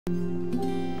Hi.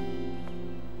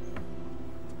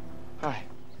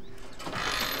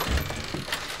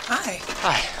 Hi.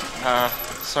 Hi.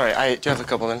 Sorry, do you have a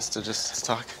couple minutes to just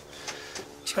talk? Do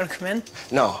you want to come in?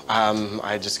 No,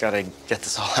 I just gotta get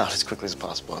this all out as quickly as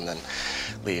possible and then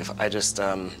leave. I've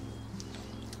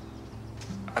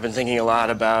been thinking a lot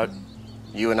about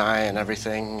you and I and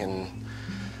everything, and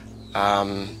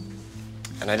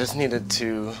I just needed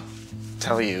to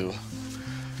tell you,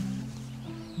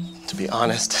 to be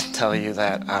honest, tell you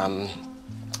that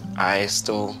I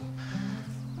still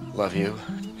love you,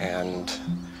 and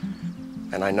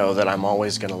I know that I'm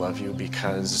always gonna love you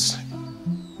because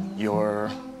you're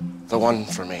the one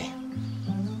for me.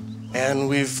 And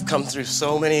we've come through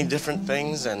so many different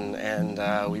things, and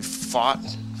we've fought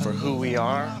for who we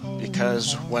are,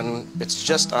 because when it's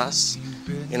just us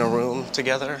in a room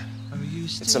together,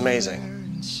 it's amazing.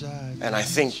 And I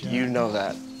think you know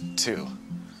that too.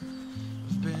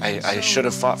 I should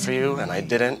have fought for you, and I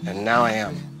didn't, and now I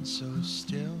am.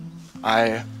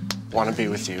 I want to be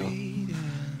with you.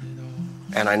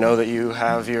 And I know that you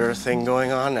have your thing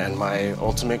going on, and my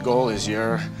ultimate goal is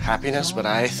your happiness, but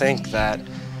I think that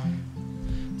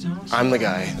I'm the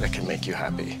guy that can make you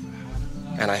happy.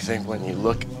 And I think when you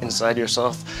look inside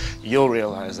yourself, you'll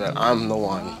realize that I'm the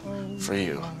one for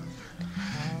you.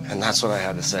 And that's what I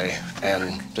had to say.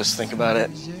 And just think about it,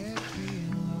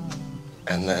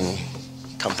 and then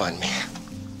come find me.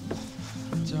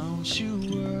 Don't you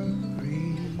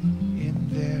worry, in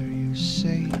there you're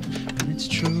safe, and it's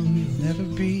true, you'll never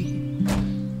be